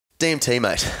DMT,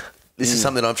 mate. This is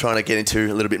something I'm trying to get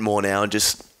into a little bit more now and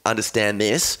just understand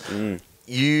this.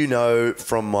 You know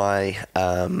from my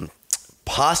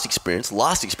last experience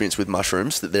with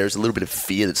mushrooms, that there's a little bit of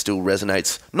fear that still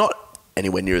resonates, not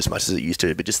anywhere near as much as it used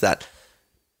to, but just that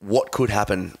what could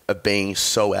happen of being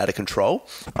so out of control.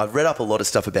 I've read up a lot of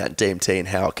stuff about DMT and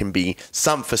how it can be,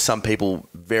 for some people,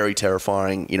 very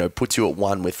terrifying, puts you at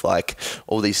one with like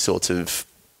all these sorts of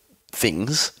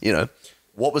things,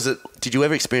 What was it? Did you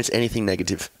ever experience anything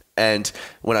negative? And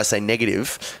when I say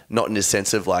negative, not in the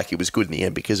sense of like it was good in the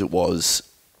end, because it was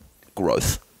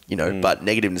growth, but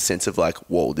negative in the sense of like,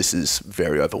 whoa, this is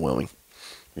very overwhelming.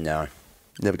 No.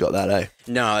 Never got that, eh?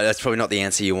 No, that's probably not the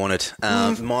answer you wanted.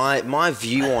 My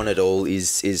view on it all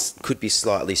is could be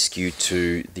slightly skewed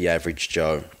to the average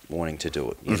Joe wanting to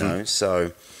do it, you know?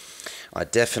 So I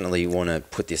definitely want to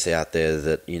put this out there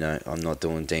that, I'm not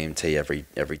doing DMT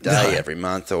every day, every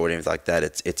month or whatever like that.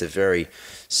 It's a very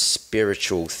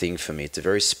spiritual thing for me. It's a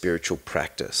very spiritual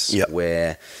practice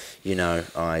where,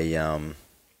 I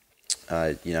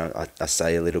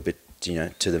say a little bit,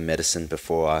 to the medicine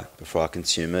before I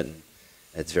consume it.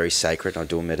 It's very sacred. I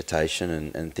do a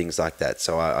meditation and things like that.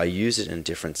 So I use it in a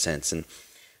different sense. And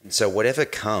so whatever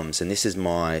comes, and this is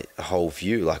my whole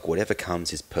view, like whatever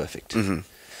comes is perfect.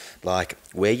 Like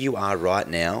where you are right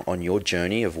now on your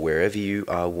journey of wherever you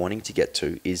are wanting to get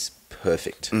to is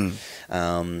perfect.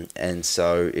 And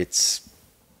so it's,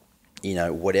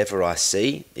 whatever I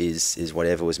see is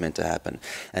whatever was meant to happen.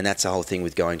 And that's the whole thing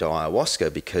with going to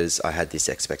ayahuasca, because I had this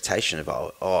expectation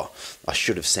of, I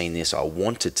should have seen this. I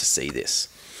wanted to see this.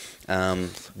 But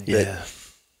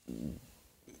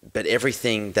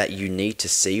everything that you need to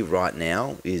see right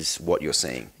now is what you're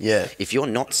seeing. Yeah. If you're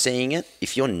not seeing it,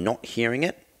 if you're not hearing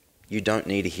it, you don't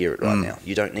need to hear it right now.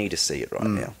 You don't need to see it right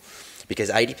now. Because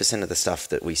 80% of the stuff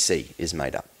that we see is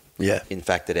made up. Yeah. In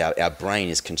fact, that our brain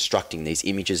is constructing these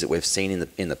images that we've seen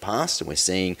in the past, and we're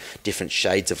seeing different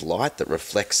shades of light that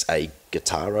reflects a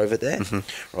guitar over there,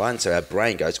 right? And so our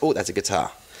brain goes, oh, that's a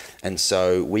guitar. And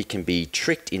so we can be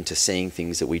tricked into seeing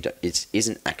things that it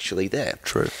isn't actually there.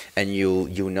 True. And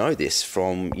you'll know this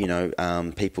from,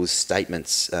 people's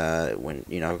statements when,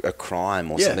 a crime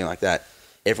or something like that.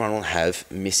 Everyone will have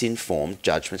misinformed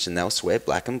judgments, and they'll swear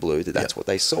black and blue that that's what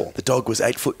they saw. The dog was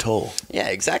 8 foot tall. Yeah,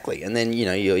 exactly. And then,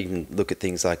 you even look at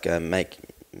things like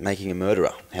Making a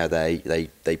Murderer, how they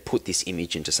put this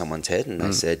image into someone's head and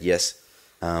they said, yes,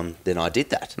 then I did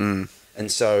that.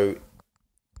 And so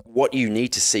what you need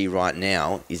to see right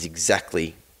now is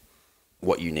exactly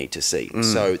what you need to see.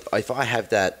 So if I have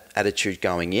that attitude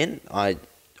going in, I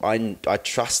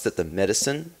trust that the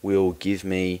medicine will give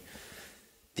me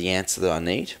the answer that I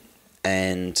need.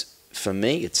 And for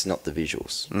me, it's not the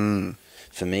visuals.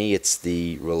 For me, it's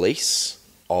the release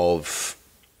of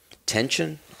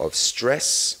tension, of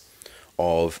stress,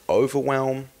 of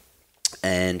overwhelm.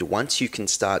 And once you can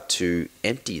start to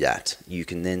empty that, you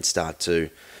can then start to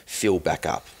fill back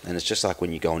up. And it's just like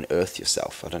when you go and earth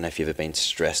yourself. I don't know if you've ever been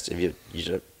stressed. Do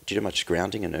you do much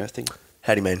grounding and earthing?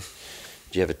 How do you mean?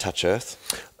 Do you ever touch earth?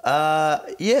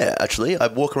 Yeah, actually. I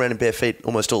walk around in bare feet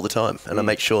almost all the time, and I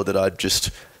make sure that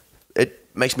it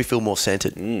makes me feel more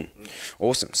centered.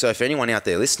 Awesome. So if anyone out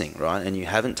there listening, right, and you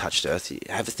haven't touched earth, you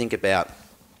have to think about,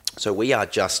 so we are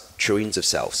just trillions of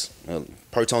cells,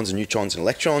 protons and neutrons and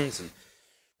electrons, and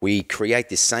we create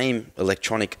this same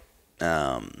electronic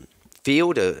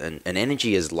field and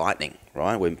energy as lightning,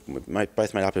 right? We're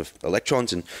both made up of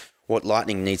electrons, and what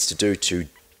lightning needs to do to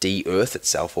de-earth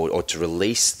itself or to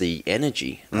release the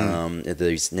energy,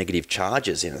 these negative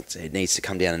charges in it, it needs to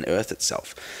come down and earth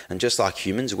itself. And just like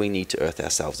humans, we need to earth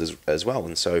ourselves as well.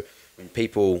 And so when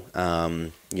people,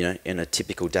 in a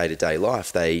typical day-to-day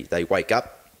life, they wake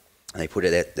up, they put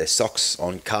their socks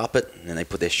on carpet, and they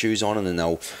put their shoes on, and then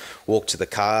they'll walk to the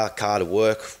car to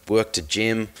work to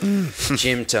gym,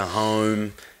 gym to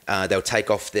home. They'll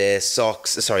take off their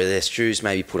shoes,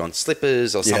 maybe put on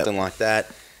slippers or something like that.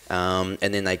 And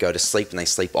then they go to sleep, and they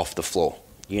sleep off the floor,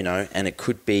 and it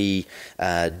could be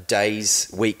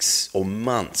days, weeks or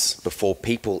months before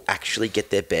people actually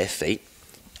get their bare feet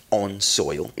on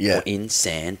soil or in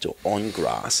sand or on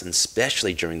grass, and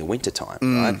especially during the winter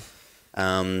time,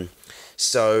 right?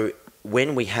 So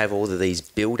when we have all of these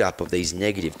build-up of these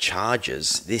negative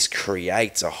charges, this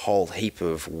creates a whole heap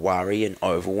of worry and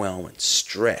overwhelm and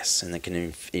stress, and it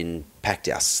can impact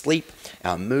our sleep,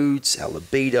 our moods, our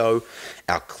libido,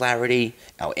 our clarity,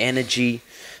 our energy.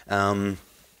 And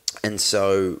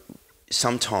so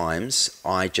sometimes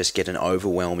I just get an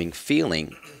overwhelming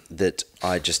feeling that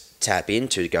I just tap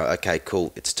into to go, okay,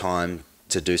 cool, it's time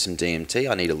to do some DMT.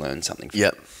 I need to learn something from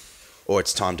it. or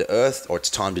it's time to earth, or it's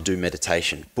time to do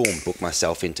meditation. Boom, book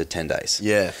myself into 10 days.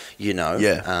 Yeah. You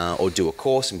know, or do a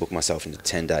course and book myself into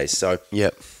 10 days. So,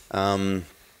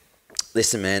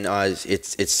 listen, man,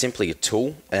 it's simply a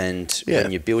tool, and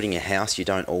when you're building a house, you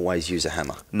don't always use a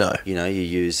hammer. No. You know, you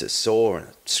use a saw and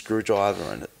a screwdriver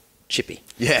and a chippy.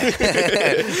 Yeah.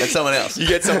 And someone else. You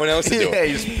get someone else to do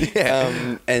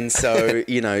it. And so,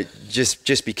 you know,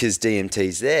 just because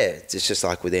DMT's there, it's just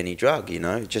like with any drug, you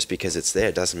know, just because it's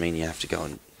there doesn't mean you have to go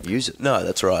and use it. No,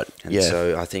 that's right. And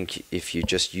so I think if you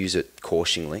just use it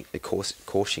cautiously,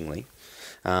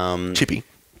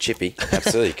 Chippy,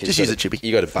 absolutely. Just use a chippy.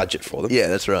 You got a budget for them. Yeah,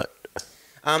 that's right.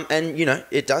 And you know,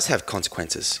 it does have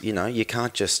consequences. You know, you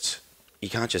can't just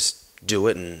do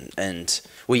it and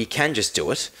well, you can just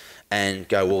do it and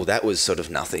go, well, that was sort of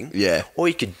nothing. Yeah. Or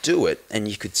you could do it and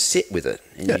you could sit with it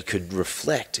and you could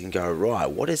reflect and go,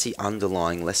 right, what is the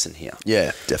underlying lesson here?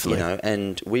 Yeah, definitely. You know,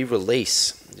 and we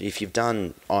release, if you've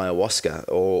done ayahuasca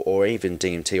or even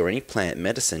DMT or any plant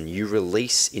medicine, you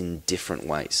release in different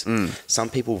ways. Some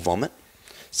people vomit.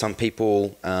 Some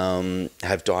people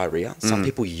have diarrhea. Some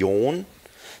people yawn.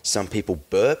 Some people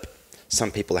burp.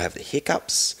 Some people have the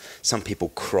hiccups. Some people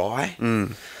cry.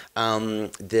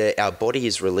 Our body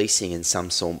is releasing in some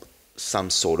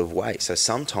sort of way. So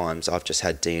sometimes I've just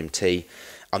had DMT.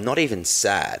 I'm not even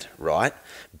sad, right?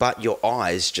 But your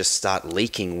eyes just start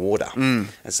leaking water.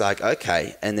 It's like,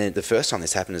 okay. And then the first time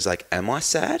this happened is like, am I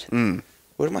sad?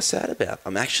 What am I sad about?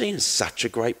 I'm actually in such a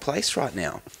great place right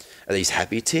now. Are these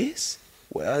happy tears?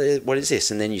 Well, what is this?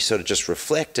 And then you sort of just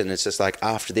reflect, and it's just like,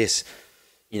 after this,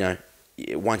 you know,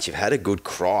 once you've had a good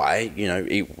cry, you know,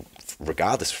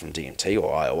 regardless from DMT or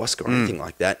ayahuasca or anything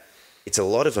like that, it's a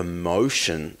lot of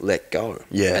emotion let go.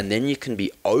 Yeah. And then you can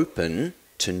be open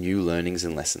to new learnings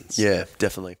and lessons. Yeah,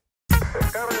 definitely.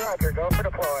 Discovery Roger, go for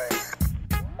deploy.